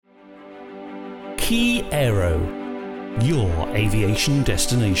Key Aero, your aviation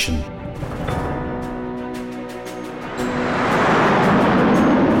destination.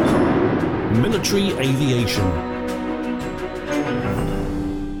 Military Aviation.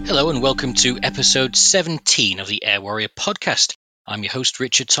 Hello and welcome to episode 17 of the Air Warrior podcast. I'm your host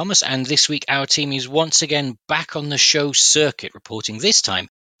Richard Thomas, and this week our team is once again back on the show circuit, reporting this time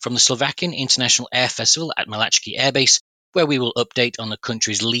from the Slovakian International Air Festival at Malačky Air Base, where we will update on the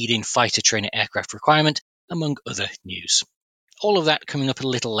country's leading fighter trainer aircraft requirement, among other news. All of that coming up a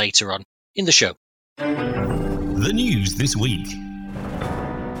little later on in the show. The news this week.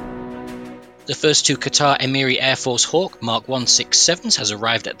 The first two Qatar Emiri Air Force Hawk Mark 167s has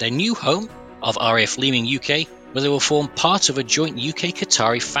arrived at their new home of RAF Leeming UK, where they will form part of a joint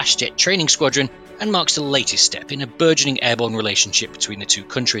UK-Qatari fast jet training squadron and marks the latest step in a burgeoning airborne relationship between the two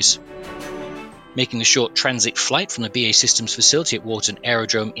countries. Making the short transit flight from the BAE Systems facility at Warton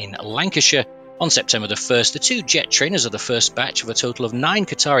Aerodrome in Lancashire on September the 1st, the two jet trainers are the first batch of a total of 9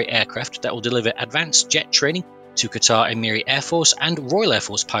 Qatari aircraft that will deliver advanced jet training to Qatar Emiri Air Force and Royal Air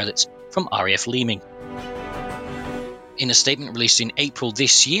Force pilots from RAF Leeming. In a statement released in April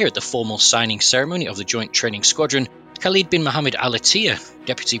this year at the formal signing ceremony of the Joint Training Squadron, Khalid bin Mohammed Al Attiyah,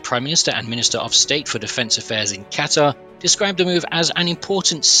 Deputy Prime Minister and Minister of State for Defence Affairs in Qatar, described the move as an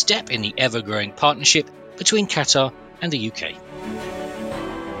important step in the ever-growing partnership between Qatar and the UK.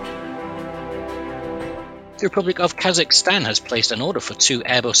 The Republic of Kazakhstan has placed an order for 2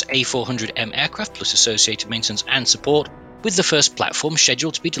 Airbus A400M aircraft plus associated maintenance and support, with the first platform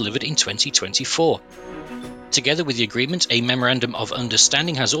scheduled to be delivered in 2024. Together with the agreement, a Memorandum of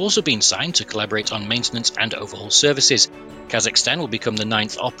Understanding has also been signed to collaborate on maintenance and overhaul services. Kazakhstan will become the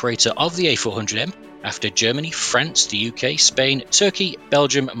 9th operator of the A400M after Germany, France, the UK, Spain, Turkey,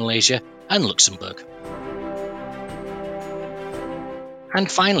 Belgium, Malaysia and Luxembourg. And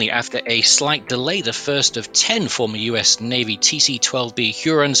finally, after a slight delay, the first of 10 former US Navy TC-12B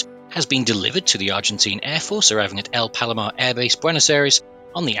Hurons has been delivered to the Argentine Air Force, arriving at El Palomar Air Base, Buenos Aires,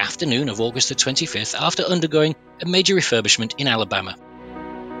 on the afternoon of August the 25th after undergoing a major refurbishment in Alabama.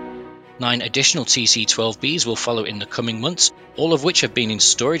 9 additional TC-12Bs will follow in the coming months, all of which have been in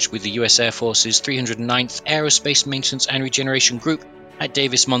storage with the US Air Force's 309th Aerospace Maintenance and Regeneration Group at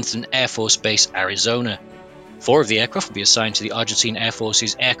Davis-Monthan Air Force Base, Arizona. 4 of the aircraft will be assigned to the Argentine Air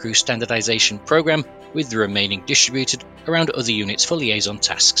Force's Aircrew Standardization Program, with the remaining distributed around other units for liaison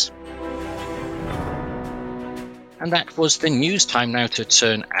tasks. And that was the news. Time now to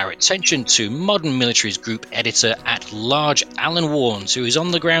turn our attention to Modern Military's Group Editor at Large, Alan Warnes, who is on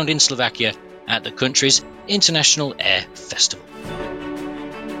the ground in Slovakia at the country's International Air Festival.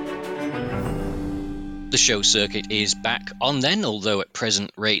 The show circuit is back on then, although at present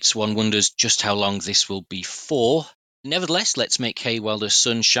rates one wonders just how long this will be for. Nevertheless, let's make hay while the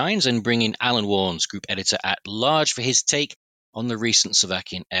sun shines and bring in Alan Warnes, Group Editor at Large, for his take on the recent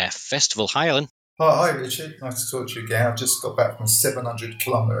Slovakian Air Festival. Hi, Alan. Hi, Richard. Nice to talk to you again. I've just got back from a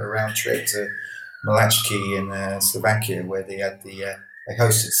 700-kilometre round trip to Malačky in Slovakia, where they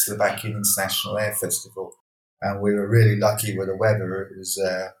hosted Slovakian International Air Festival, and we were really lucky with the weather. It was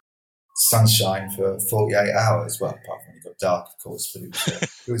sunshine for 48 hours. Well, apart from it got dark, of course, but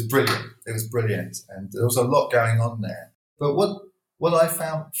it was brilliant. It was brilliant, and there was a lot going on there. But what I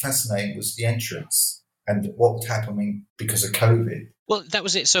found fascinating was the entrance and what was happening because of COVID. Well, that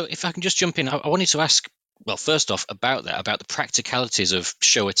was it. So if I can just jump in, I wanted to ask, well, first off, about the practicalities of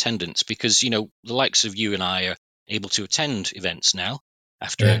show attendance, because, you know, the likes of you and I are able to attend events now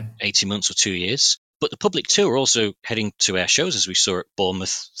after 18 months or 2 years. But the public too are also heading to air shows, as we saw at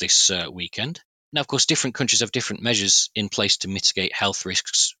Bournemouth this weekend. Now, of course, different countries have different measures in place to mitigate health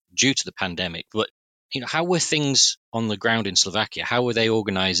risks due to the pandemic. But, you know, how were things on the ground in Slovakia? How were they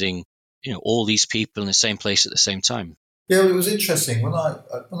organising, you know, all these people in the same place at the same time? Yeah, it was interesting. When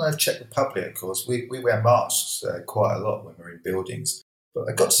I checked the public, of course, we wear masks quite a lot when we're in buildings. But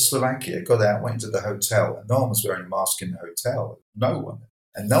I got to Slovakia, got out, went to the hotel, and no one was wearing a mask in the hotel. No one.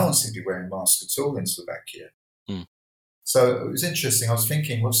 And no one seemed to be wearing masks at all in Slovakia. So it was interesting. I was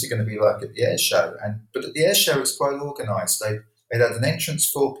thinking, what's it going to be like at the air show? But at the air show, it's quite organised. They had an entrance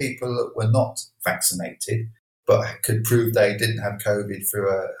for people that were not vaccinated, but could prove they didn't have COVID through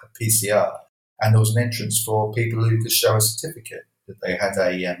a PCR. And there was an entrance for people who could show a certificate that they had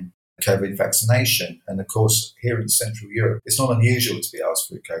a COVID vaccination. And of course, here in Central Europe, it's not unusual to be asked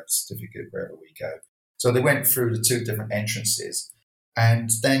for a COVID certificate wherever we go. So they went through the 2 different entrances,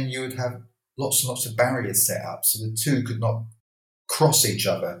 and then you would have lots and lots of barriers set up so the two could not cross each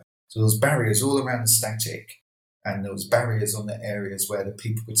other. So there was barriers all around the static, and there was barriers on the areas where the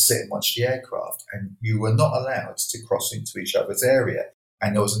people could sit and watch the aircraft, and you were not allowed to cross into each other's area.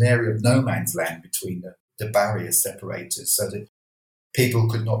 and there was an area of no man's land between the barrier separators, so that people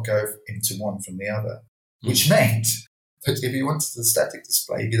could not go into one from the other, which meant that if you wanted the static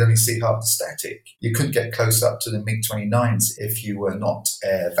display, you could only see half the static. You couldn't get close up to the MiG-29s if you were not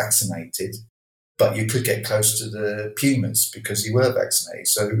vaccinated, but you could get close to the Pumas because you were vaccinated.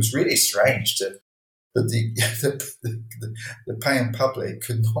 So it was really strange that the paying public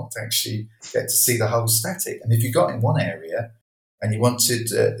could not actually get to see the whole static. And if you got in one area and you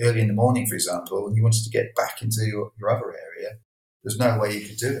wanted, early in the morning, for example, and you wanted to get back into your other area, there's no way you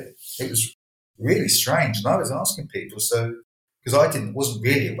could do it. It was really strange. And I was asking people, because I wasn't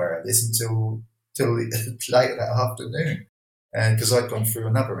really aware of this until late that afternoon. And because I'd gone through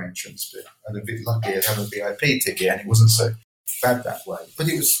another entrance, but I was a bit lucky to have a VIP ticket, and it wasn't so bad that way. But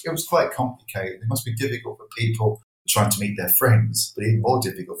it was quite complicated. It must be difficult for people trying to meet their friends, but even more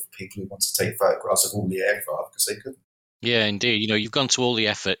difficult for people who want to take photographs of all the aircraft because they couldn't. Yeah, indeed. You've gone to all the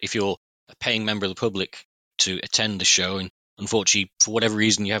effort, if you're a paying member of the public, to attend the show, and unfortunately, for whatever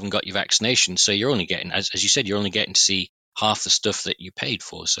reason, you haven't got your vaccination. So you're only getting, as you said, you're only getting to see half the stuff that you paid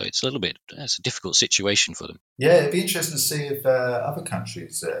for. So it's a difficult situation for them. Yeah, it'd be interesting to see if other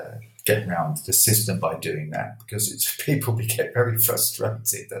countries get around the system by doing that, because people get very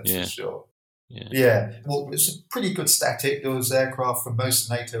frustrated, that's for sure. Yeah. Well, it's a pretty good static. There was aircraft from most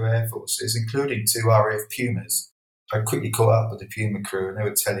NATO air forces, including 2 RAF Pumas. I quickly caught up with the Puma crew, and they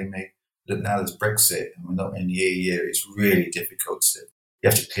were telling me that now there's Brexit and we're not in the EU, it's really difficult you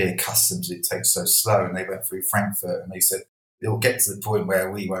have to clear customs, it takes so slow. And they went through Frankfurt and they said it'll get to the point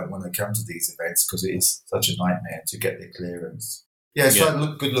where we won't want to come to these events because it is such a nightmare to get the clearance. Yeah, so I had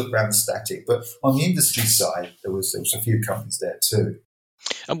a good look around the static. But on the industry side, there was a few companies there too.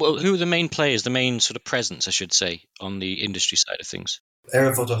 And who are the main players, the main sort of presence, I should say, on the industry side of things?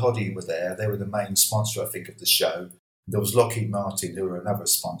 Aerovodahody were there. They were the main sponsor, I think, of the show. There was Lockheed Martin, who were another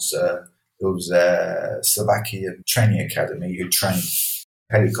sponsor. There was Slovakian Training Academy, who trained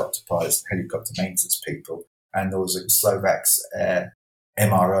helicopter pilots and helicopter maintenance people. And there was a Slovak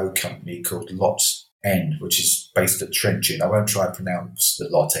MRO company called Lot N, which is based at Trenčín. I won't try to pronounce the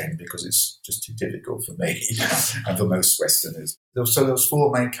Lot N because it's just too difficult for me and for most Westerners. So there was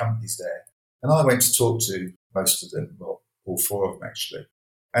 4 main companies there. And I went to talk to most of them, well, all 4 of them actually.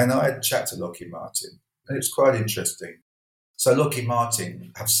 And I had a chat to Lockheed Martin. And it was quite interesting. So Lockheed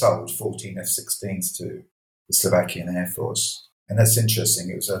Martin have sold 14 F-16s to the Slovakian Air Force. And that's interesting.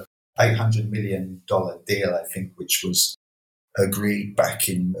 It was a $800 million deal, I think, which was agreed back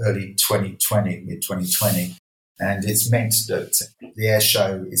in early 2020, mid-2020. And it's meant that the air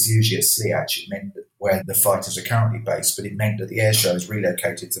show is usually at Sliac. It meant that where the fighters are currently based, but it meant that the air show is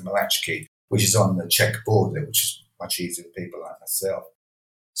relocated to Malachki, which is on the Czech border, which is much easier for people like myself.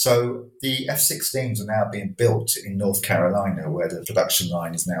 So the F-16s are now being built in North Carolina, where the production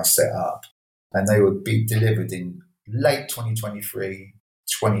line is now set up, and they would be delivered in late 2023,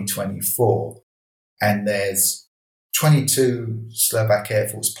 2024. And there's 22 Slovak Air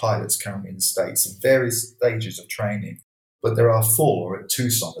Force pilots currently in the States in various stages of training, but there are 4 at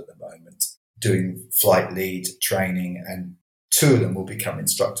Tucson at the moment doing flight lead training, and 2 of them will become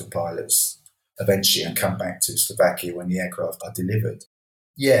instructor pilots eventually and come back to Slovakia when the aircraft are delivered.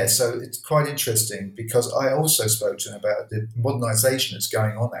 Yeah, so it's quite interesting because I also spoke to them about the modernisation that's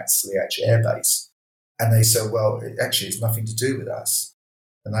going on at Sliac Air Base. And they said, well, actually, it's nothing to do with us.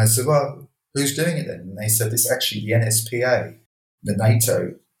 And I said, well, who's doing it then? And they said, it's actually the NSPA, the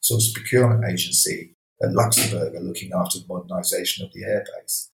NATO sort of procurement agency at Luxembourg, are looking after the modernisation of the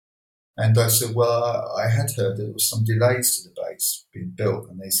airbase. And I said, well, I had heard that there was some delays to the base being built.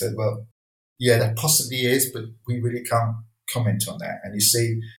 And they said, well, yeah, that possibly is, but we really can't comment on that. And you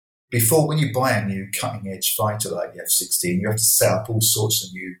see, when you buy a new cutting-edge fighter like the F-16, you have to set up all sorts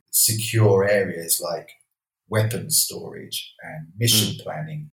of new secure areas like weapons storage and mission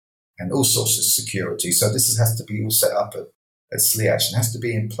planning and all sorts of security. So this has to be all set up at Sliac and has to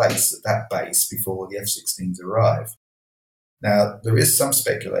be in place at that base before the F-16s arrive. Now, there is some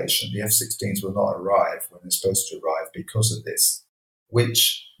speculation the F-16s will not arrive when they're supposed to arrive because of this,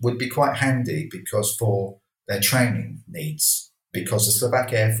 which would be quite handy because for their training needs, because the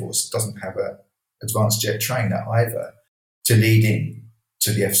Slovak Air Force doesn't have an advanced jet trainer either to lead in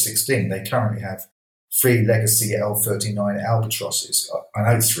to the F-16. They currently have 3 legacy L-39 Albatrosses. I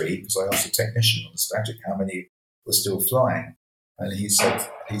know 3 because I asked a technician on the static how many were still flying, and he said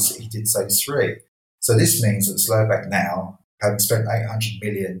he did say 3. So this means that Slovak now, having spent 800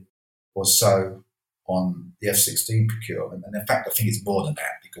 million or so on the F-16 procurement, and in fact I think it's more than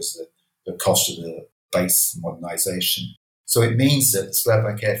that because of the cost of the base modernisation. So it means that the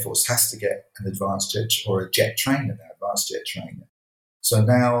Slovak Air Force has to get an advanced jet or a jet trainer, an advanced jet trainer. So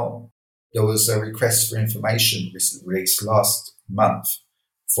now there was a request for information released last month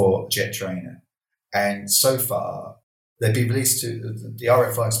for jet trainer. And so far, they've been released the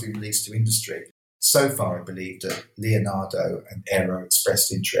RFI has been released to industry. So far, I believe that Leonardo and Aero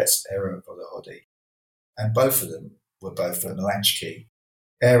expressed interest, Aero and Volahodi. And both of them were both an latchkey.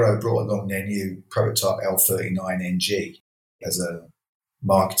 Aero brought along their new prototype L39NG as a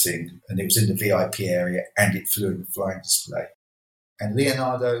marketing, and it was in the VIP area and it flew in the flying display. And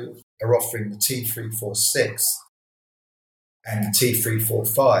Leonardo are offering the T346 and the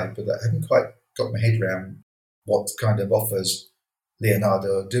T345, but I haven't quite got my head around what kind of offers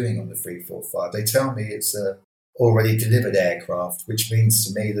Leonardo are doing on the 345. They tell me it's a already delivered aircraft, which means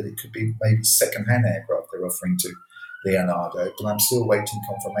to me that it could be maybe second-hand aircraft they're offering to Leonardo, but I'm still waiting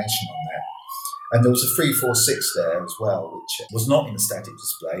confirmation on that. And there was a 346 there as well, which was not in a static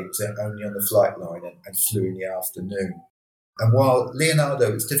display. It was only on the flight line and flew in the afternoon. And while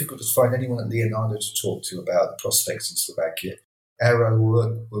Leonardo, it's difficult to find anyone at Leonardo to talk to about the prospects in Slovakia, Aero were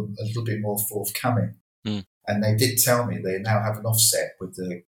a little bit more forthcoming. And they did tell me they now have an offset with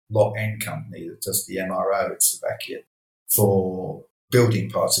the Lot N company that does the MRO in Slovakia for building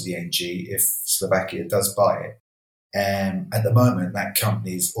parts of the NG if Slovakia does buy it. And at the moment, that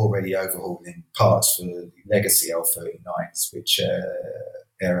company is already overhauling parts for the legacy L39s, which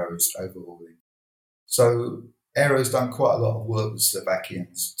Aero is overhauling. So Aero's done quite a lot of work with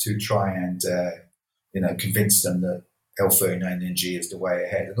Slovakians to try and convince them that L39NG is the way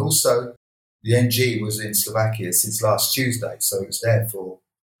ahead. And also, the NG was in Slovakia since last Tuesday, so it was there for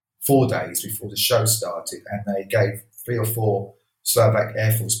 4 days before the show started, and they gave 3 or 4 Slovak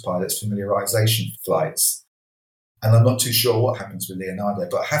Air Force pilots familiarization flights. And I'm not too sure what happens with Leonardo,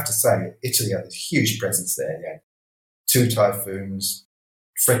 but I have to say, Italy had a huge presence there. They had 2 Typhoons,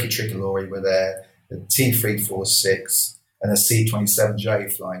 Frecce Tricolori were there, the T346, and a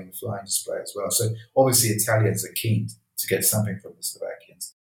C-27J flying in the flying display as well. So obviously Italians are keen to get something from the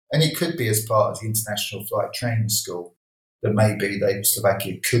Slovakians. And it could be as part of the International Flight Training School that maybe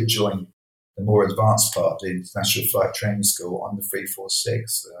Slovakia could join the more advanced part of the International Flight Training School on the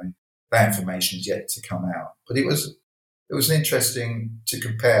 346. That information is yet to come out. But it was interesting to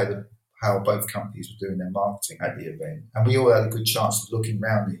compare how both companies were doing their marketing at the event. And we all had a good chance of looking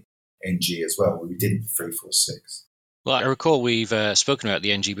around the NG as well, where we didn't the 346. Well, I recall we've spoken about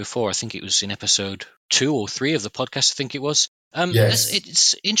the NG before. I think it was in episode 2 or 3 of the podcast, I think it was. Yes.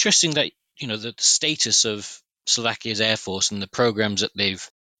 It's interesting that, the status of Slovakia's Air Force and the programs that they've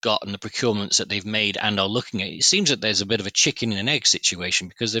got and the procurements that they've made and are looking at, it seems that there's a bit of a chicken and an egg situation,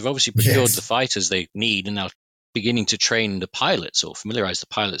 because they've obviously procured the fighters they need and now beginning to train the pilots or familiarize the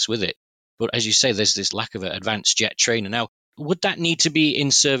pilots with it. But as you say, there's this lack of an advanced jet trainer. Now, would that need to be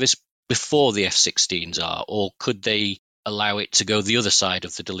in service before the F-16s are, or could they allow it to go the other side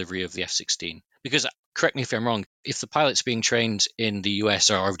of the delivery of the F-16? Because, correct me if I'm wrong, if the pilots being trained in the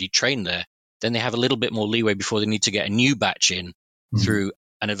US are already trained there, then they have a little bit more leeway before they need to get a new batch in through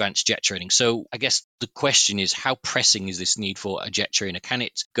an advanced jet training. So I guess the question is, how pressing is this need for a jet trainer? Can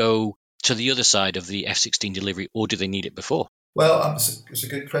it go to the other side of the F-16 delivery, or do they need it before? Well, it's a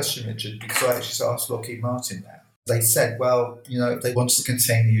good question, Richard, because I actually asked Lockheed Martin that. They said, well, if they wanted to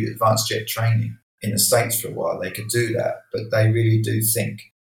continue advanced jet training in the States for a while, they could do that. But they really do think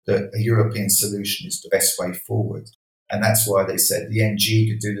that a European solution is the best way forward. And that's why they said the NG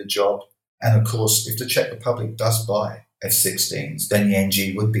could do the job. And of course, if the Czech Republic does buy F-16s, then the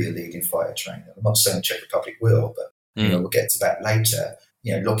NG would be a leading fighter trainer. I'm not saying the Czech Republic will, but we'll get to that later.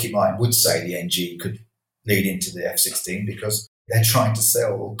 Lockheed Martin would say the NG could lead into the F-16 because they're trying to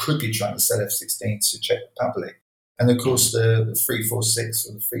sell, or could be trying to sell F-16s to the Czech Republic. And of course, the 346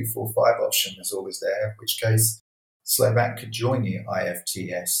 or the 345 option is always there, in which case Slovak could join the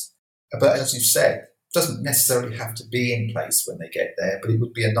IFTS. But as you've said, it doesn't necessarily have to be in place when they get there, but it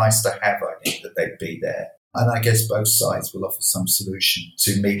would be a nice to have, I think, that they'd be there. And I guess both sides will offer some solution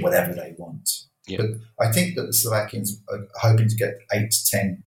to meet whatever they want. Yeah. But I think that the Slovakians are hoping to get 8 to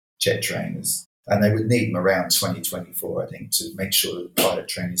 10 jet trainers, and they would need them around 2024, I think, to make sure that the pilot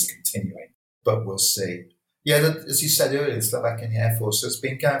training is continuing. But we'll see. Yeah, as you said earlier, the Slovakian Air Force has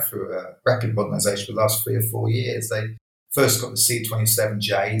been going through a rapid modernisation for the last 3 or 4 years. They first got the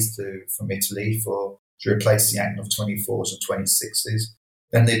C-27Js from Italy to replace the Antonov 24s and 26s.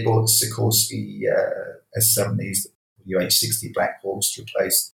 Then they bought the Sikorsky S-70s, the UH-60 Black Hawks to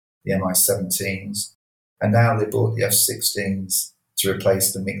replace the Mi-17s. And now they bought the F-16s to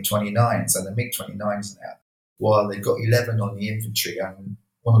replace the MiG-29s. And the MiG-29s now, while they've got 11 on the infantry, and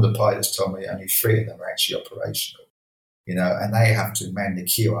one of the pilots told me only 3 of them are actually operational, and they have to man the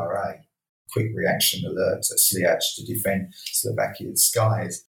QRA. quick reaction alert at Sliac to defend Slovakia's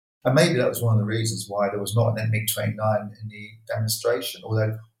skies. And maybe that was one of the reasons why there was not an MiG-29 in the demonstration.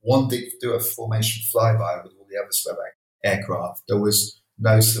 Although one did do a formation flyby with all the other Slovak aircraft, there was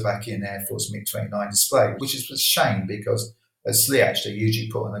no Slovakian Air Force MiG-29 display, which is a shame because at Sliac they usually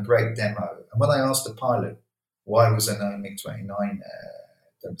put on a great demo. And when I asked the pilot why was there no MiG-29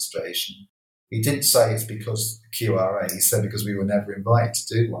 demonstration, he didn't say it's because QRA. He said because we were never invited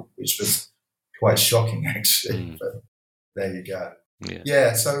to do one, which was quite shocking actually. But there you go.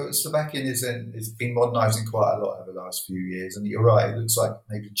 Yeah, so Slovakian is been modernising quite a lot over the last few years, and you're right, it looks like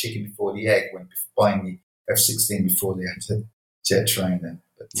maybe chicken before the egg when buying the F-16 before they had a jet trainer,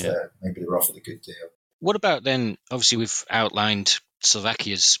 but maybe they're offered a good deal. What about then, obviously we've outlined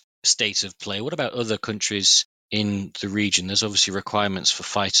Slovakia's state of play, what about other countries in the region? There's obviously requirements for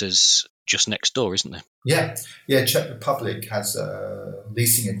fighters just next door, isn't there? Yeah, Czech Republic has a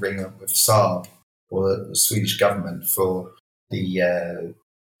leasing agreement with Saab, or the Swedish government, for the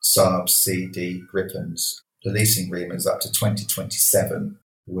Saab CD Gripens. The leasing agreement is up to 2027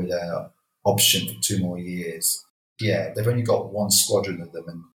 with an option for 2 more years. Yeah, they've only got one squadron of them,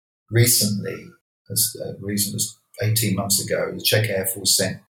 and recently, as recent as 18 months ago, the Czech Air Force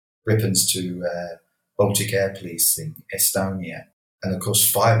sent Gripens to Baltic Air Police in Estonia, and of course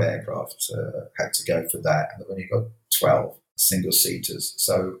 5 aircraft had to go for that, and they've only got 12 single-seaters.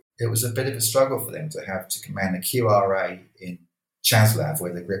 So it was a bit of a struggle for them to have to command a QRA in Čáslav,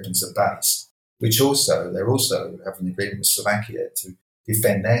 where the Gripens are based, which they're also have an agreement with Slovakia to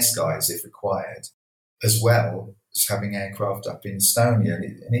defend their skies if required, as well as having aircraft up in Estonia.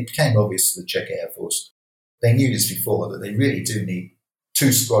 And it became obvious to the Czech Air Force, they knew this before, that they really do need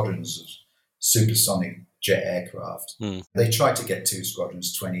 2 squadrons of supersonic jet aircraft. They tried to get 2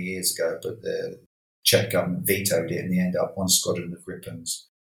 squadrons 20 years ago, but the Czech government vetoed it, and they ended up 1 squadron of Gripens.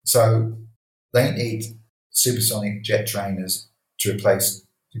 So they need supersonic jet trainers to replace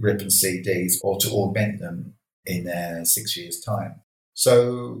the Gripen CDs or to augment them in 6 years' time.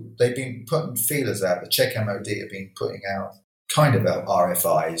 So they've been putting feelers out. The Czech MOD have been putting out kind of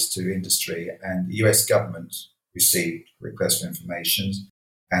RFIs to industry, and the US government received requests for information,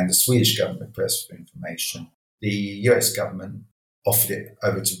 and the Swedish government requests for information. The US government offered it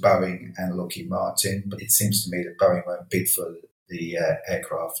over to Boeing and Lockheed Martin, but it seems to me that Boeing won't bid for the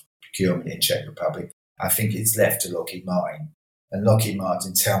aircraft procurement in Czech Republic. I think it's left to Lockheed Martin. And Lockheed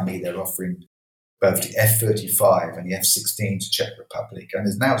Martin tell me they're offering both the F-35 and the F-16 to Czech Republic. And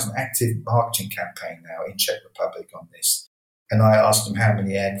there's now an active marketing campaign now in Czech Republic on this. And I asked them how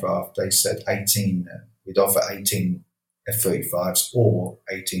many aircraft. They said 18. We'd offer 18 F-35s or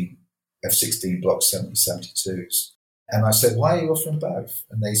 18 F-16 Block 70-72s. And I said, why are you offering both?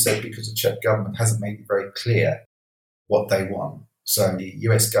 And they said, because the Czech government hasn't made it very clear what they want. So the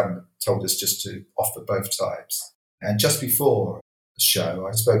US government told us just to offer both types. And just before the show,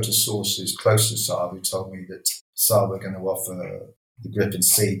 I spoke to sources close to Saab who told me that Saab were going to offer the Gripen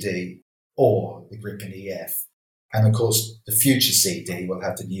CD or the Gripen EF. And of course, the future CD will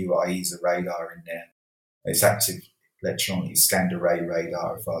have the new AESA radar in there. It's active electronically scanned array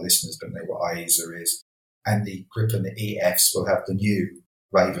radar, if our listeners don't know what AESA is. And the Gripen EFs will have the new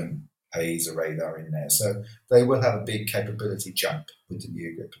Raven AESA radar in there. So they will have a big capability jump with the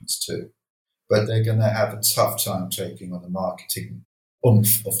new Gripens too. But they're going to have a tough time taking on the marketing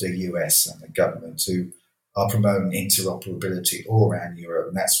oomph of the US and the government, who are promoting interoperability all around Europe.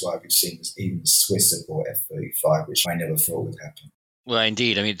 And that's why we've seen even the Swiss have bought F-35, which I never thought would happen. Well,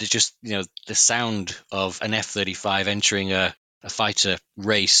 indeed. I mean, there's just, the sound of an F-35 entering a fighter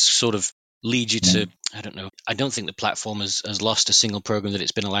race sort of leads you to, I don't know. I don't think the platform has lost a single program that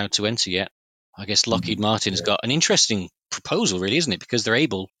it's been allowed to enter yet. I guess Lockheed Martin has got an interesting proposal, really, isn't it? Because they're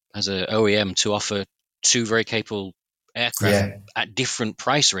able, as an OEM, to offer 2 very capable aircraft at different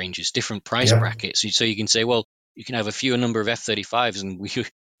price ranges, different price brackets. So you can say, well, you can have a fewer number of F-35s, and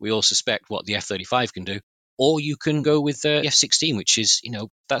we all suspect what the F-35 can do. Or you can go with the F-16, which is,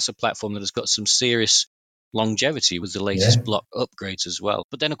 that's a platform that has got some serious longevity with the latest block upgrades as well.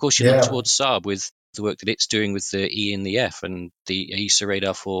 But then, of course, you look towards Saab with the work that it's doing with the E and the F and the AESA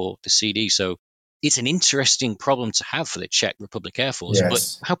radar for the CD. So it's an interesting problem to have for the Czech Republic Air Force.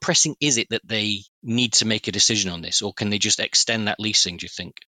 But how pressing is it that they need to make a decision on this? Or can they just extend that leasing, do you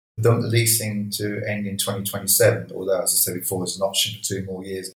think? They want the leasing to end in 2027, although, as I said before, it's an option for 2 more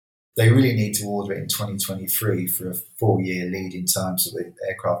years. They really need to order it in 2023 for a 4-year lead in time so the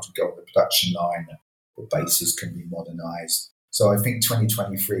aircraft will go on the production line, the bases can be modernised. So I think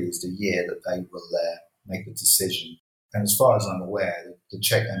 2023 is the year that they will make the decision. And as far as I'm aware, the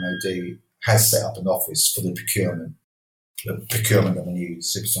Czech MOD has set up an office for the procurement the procurement of a new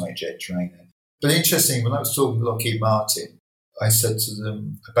supersonic jet trainer. But interesting, when I was talking to Lockheed Martin, I said to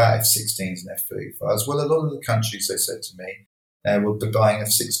them about F-16s and F-35s. Well, a lot of the countries, they said to me, will be buying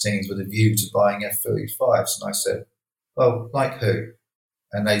F-16s with a view to buying F-35s. And I said, well, like who?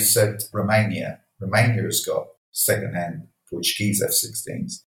 And they said Romania. Romania has got second-hand Portuguese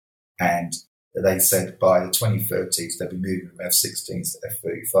F-16s. And they said by the 2030s, they'll be moving from F-16s to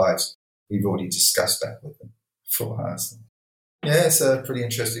F-35s. We've already discussed that with them for us. Yeah, it's a pretty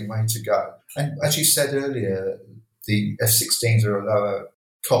interesting way to go. And as you said earlier, the F-16s are a lower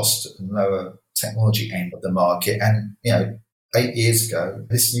cost and lower technology end of the market. And, 8 years ago,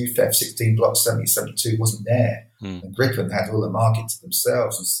 this new F-16 Block 7072 wasn't there. And Gripen had all the market to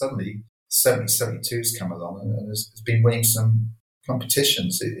themselves. And suddenly, 7072's come along and has been winning some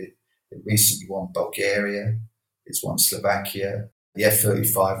competitions. It recently won Bulgaria. It's won Slovakia. The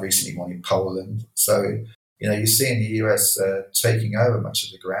F-35 recently won in Poland. So, you're seeing the US taking over much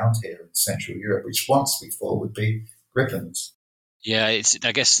of the ground here in Central Europe, which once before would be Gripens. Yeah,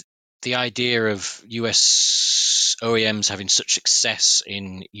 I guess the idea of US OEMs having such success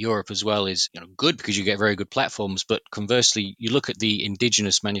in Europe as well is good because you get very good platforms. But conversely, you look at the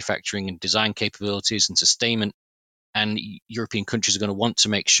indigenous manufacturing and design capabilities and sustainment, and European countries are going to want to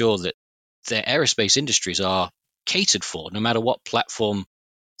make sure that their aerospace industries are catered for, no matter what platform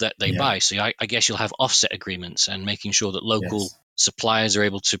that they buy. So I guess you'll have offset agreements and making sure that local suppliers are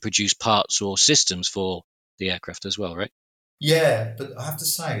able to produce parts or systems for the aircraft as well, right? Yeah, but I have to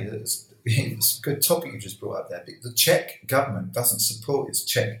say that it's a good topic you just brought up there. The Czech government doesn't support its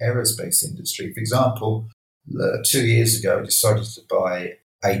Czech aerospace industry. For example, 2 years ago, it decided to buy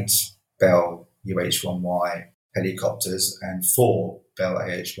 8 Bell UH-1Y helicopters and 4 Bell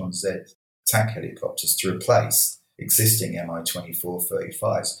AH-1Z attack helicopters to replace existing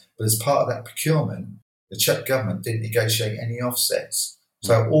Mi-24-35s. But as part of that procurement, the Czech government didn't negotiate any offsets.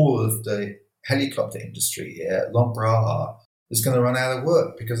 So all of the helicopter industry here at Lombraha is going to run out of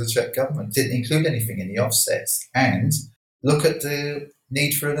work because the Czech government didn't include anything in the offsets. And look at the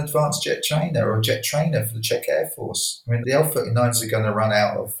need for an advanced jet trainer or a jet trainer for the Czech Air Force. I mean, the L-39s are going to run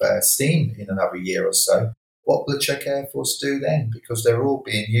out of steam in another year or so. What will the Czech Air Force do then? Because they're all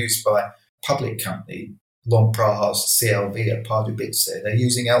being used by public company, Lombraha's CLV at Pardubice. They're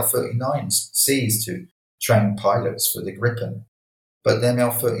using L-39s, Cs to train pilots for the Gripen. But them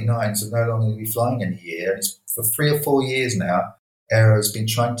L-39s are no longer going to be flying in a year. And for 3 or 4 years now, Aero has been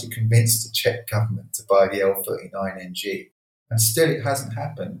trying to convince the Czech government to buy the L-39NG. And still it hasn't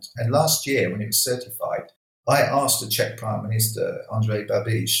happened. And last year, when it was certified, I asked the Czech Prime Minister, Andrej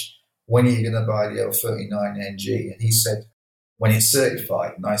Babiš, when are you going to buy the L-39NG? And he said, when it's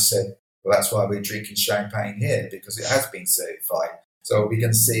certified. And I said, well, that's why we're drinking champagne here, because it has been certified. So we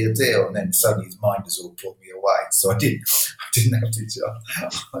can see a deal. And then suddenly his mind has all put me away. So I didn't have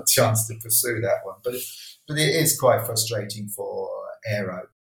a chance to pursue that one. But it is quite frustrating for Aero.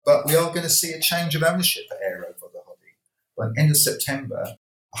 But we are going to see a change of ownership at Aero for the hobby. By the end of September,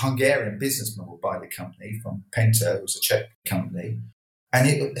 a Hungarian businessman will buy the company from Penta, who's a Czech company, and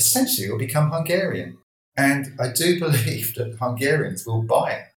it essentially will become Hungarian. And I do believe that Hungarians will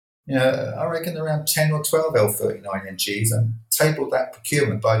buy it. I reckon around 10 or 12 L-39NGs and table that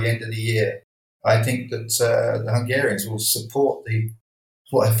procurement by the end of the year. I think that the Hungarians will support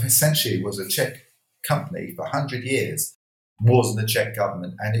what essentially was a Czech company for 100 years, more than the Czech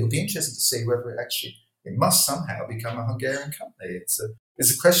government. And it will be interesting to see whether it must somehow become a Hungarian company. It's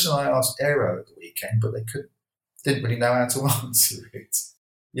a question I asked Aero at the weekend, but they didn't really know how to answer it.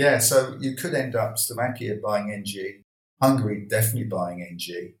 Yeah, so you could end up Slovakia buying NG, Hungary definitely buying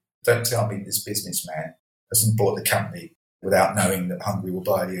NG. Don't tell me this businessman hasn't bought the company without knowing that Hungary will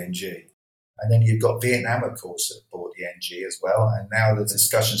buy the NG. And then you've got Vietnam, of course, that bought the NG as well. And now the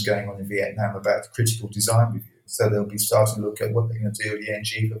discussion's going on in Vietnam about the critical design review. So they'll be starting to look at what they're going to do with the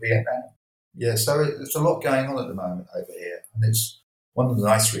NG for Vietnam. Yeah, so there's a lot going on at the moment over here. And it's one of the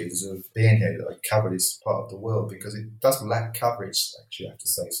nice reasons of being here that I cover this part of the world, because it does lack coverage, actually, I have to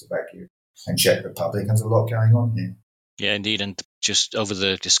say, Slovakia and Czech Republic. There's a lot going on here. Yeah, indeed. And just over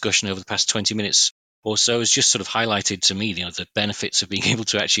the discussion over the past 20 minutes or so has just sort of highlighted to me, the benefits of being able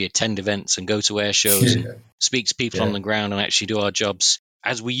to actually attend events and go to air shows and speak to people on the ground and actually do our jobs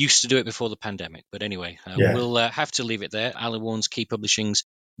as we used to do it before the pandemic. But anyway, we'll have to leave it there. Alan Warnes, Key Publishing's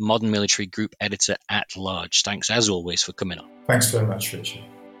Modern Military Group Editor at Large. Thanks, as always, for coming on. Thanks very much, Richard.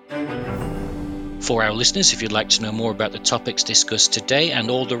 For our listeners, if you'd like to know more about the topics discussed today and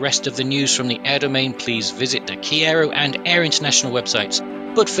all the rest of the news from the air domain, please visit the Key Aero and Air International websites.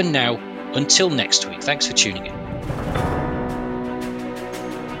 But for now, until next week, thanks for tuning in.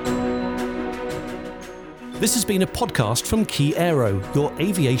 This has been a podcast from Key Aero, your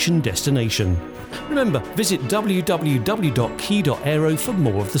aviation destination. Remember, visit www.key.aero for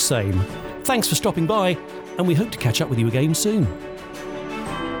more of the same. Thanks for stopping by, and we hope to catch up with you again soon.